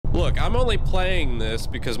Look, I'm only playing this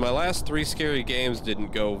because my last 3 scary games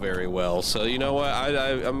didn't go very well. So you know what?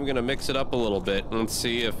 I'm gonna mix it up a little bit and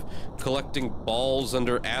see if collecting balls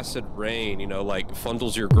under acid rain, you know, like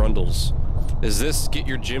fundles your grundles. Is this get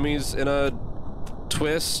your jimmies in a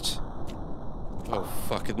twist? Oh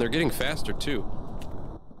fuck, and they're getting faster too.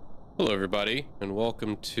 Hello everybody, and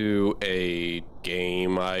welcome to a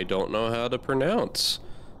game I don't know how to pronounce.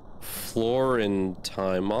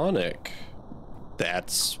 Fluoroantimonic.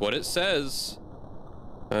 That's what it says.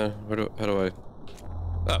 How do I?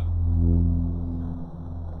 Oh.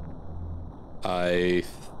 I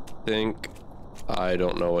think I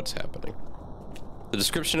don't know what's happening. The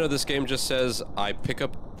description of this game just says, I pick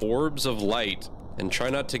up orbs of light and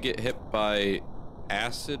try not to get hit by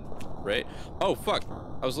acid rain. Oh, fuck.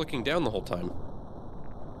 I was looking down the whole time.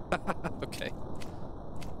 Okay.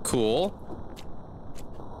 Cool.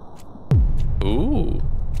 Ooh.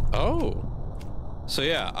 Oh. So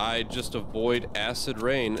yeah, I just avoid acid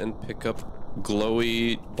rain and pick up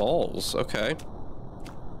glowy balls. Okay.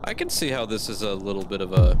 I can see how this is a little bit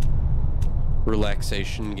of a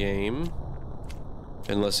relaxation game.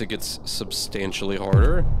 Unless it gets substantially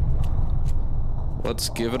harder. Let's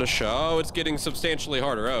give it a shot. Oh, it's getting substantially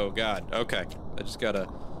harder. Oh, God. Okay.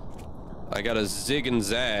 I gotta zig and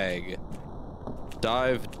zag.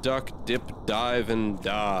 Dive, duck, dip, dive, and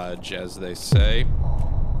dodge, as they say.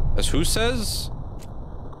 As who says?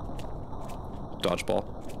 Dodgeball.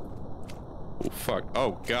 Oh, fuck.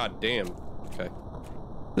 Oh, god damn. Okay.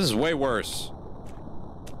 This is way worse.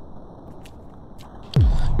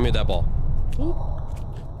 Give me that ball. Ooh.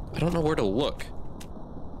 I don't know where to look.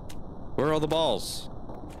 Where are all the balls?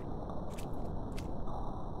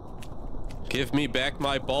 Give me back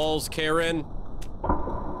my balls, Karen.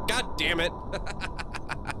 God damn it.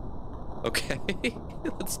 Okay.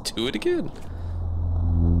 Let's do it again.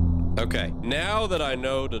 Okay, now that I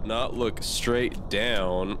know to not look straight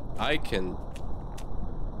down, I can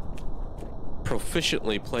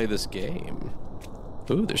proficiently play this game.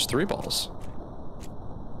 Ooh, there's 3 balls.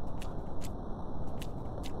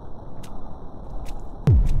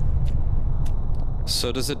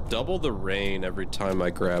 So does it double the rain every time I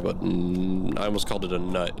grab a... I almost called it a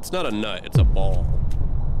nut. It's not a nut, it's a ball.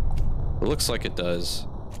 It looks like it does.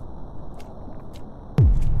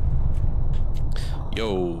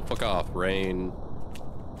 Yo, fuck off, rain.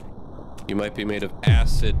 You might be made of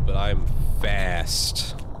acid, but I'm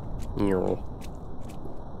fast.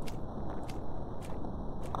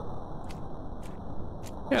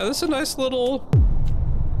 Yeah, this is a nice little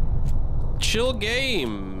chill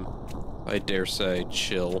game. I dare say,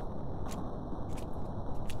 chill.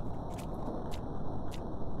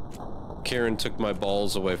 Karen took my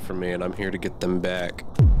balls away from me and I'm here to get them back.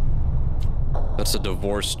 That's a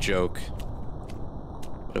divorce joke.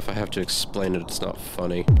 But if I have to explain it, it's not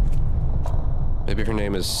funny. Maybe her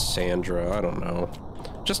name is Sandra, I don't know.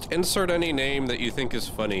 Just insert any name that you think is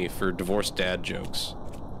funny for divorced dad jokes.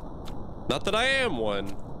 Not that I am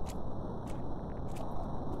one.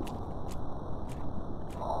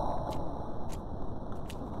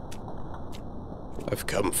 I've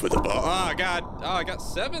come for the ball. Oh, God. Oh, I got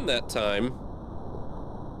 7 that time.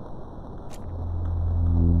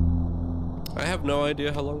 I have no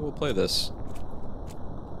idea how long we'll play this.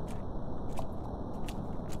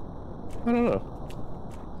 I don't know.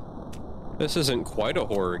 This isn't quite a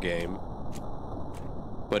horror game,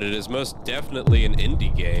 but it is most definitely an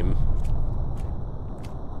indie game.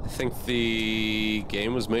 I think the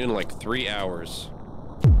game was made in like 3 hours,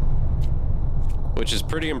 which is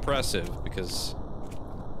pretty impressive because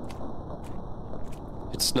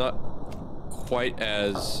it's not quite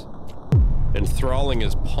as enthralling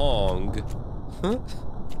as Pong,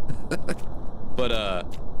 but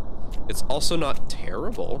it's also not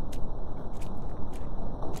terrible.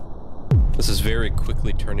 This is very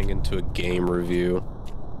quickly turning into a game review.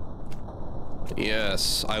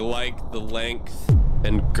 Yes, I like the length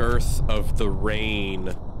and girth of the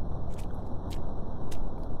rain.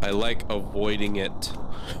 I like avoiding it.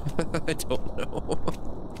 I don't know.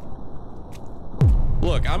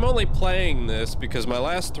 Look, I'm only playing this because my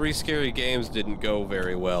last 3 scary games didn't go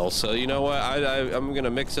very well. So you know what? I'm gonna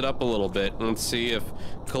mix it up a little bit and see if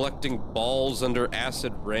collecting balls under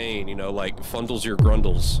acid rain, you know, like fundles your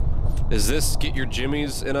grundles. Is this get your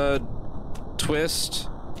jimmies in a twist?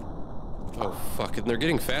 Oh, fuck, and they're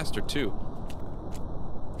getting faster, too.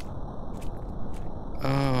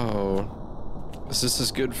 Oh. Is this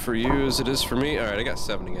as good for you as it is for me? Alright, I got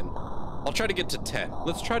 7 again. I'll try to get to 10.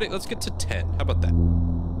 Let's get to 10. How about that?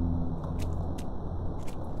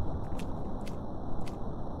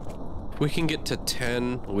 If we can get to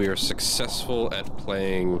 10, we are successful at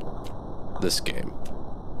playing this game.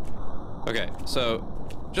 Okay, so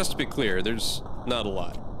just to be clear, there's not a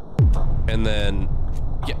lot. And then,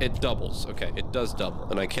 yeah, it doubles. Okay, it does double,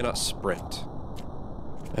 and I cannot sprint.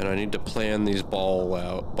 And I need to plan these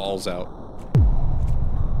balls out.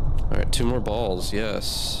 All right, 2 more balls,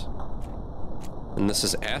 yes. And this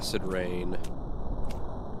is acid rain.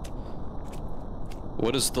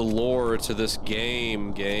 What is the lore to this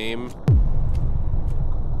game?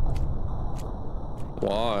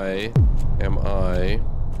 Why am I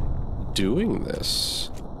doing this?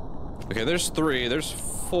 Okay, there's 3, there's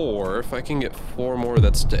 4. If I can get 4 more,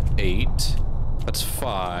 that's to 8. That's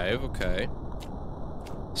 5, okay.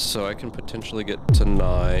 So I can potentially get to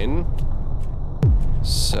 9.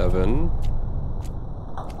 7.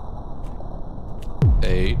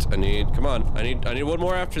 8. Come on, I need 1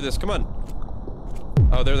 more after this, come on.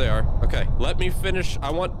 Oh, there they are. Okay, let me finish.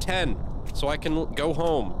 I want 10, so I can go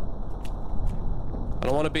home. I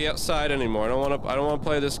don't want to be outside anymore. I don't want to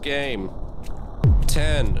play this game.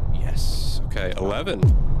 10. Yes. Okay, 11.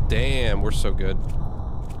 Damn, we're so good.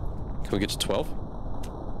 Can we get to 12?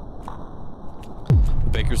 A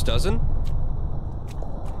baker's dozen?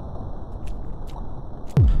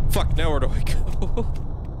 Fuck, now where do I go?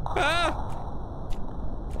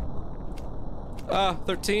 Ah!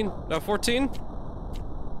 13? No, 14?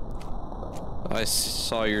 I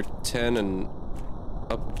saw your 10 and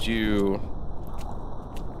upped you.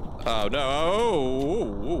 Oh, no.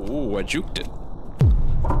 Oh, I juked it.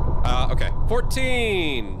 Okay.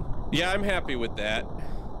 14! Yeah, I'm happy with that.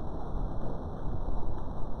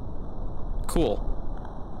 Cool.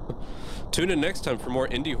 Tune in next time for more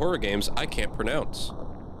indie horror games I can't pronounce.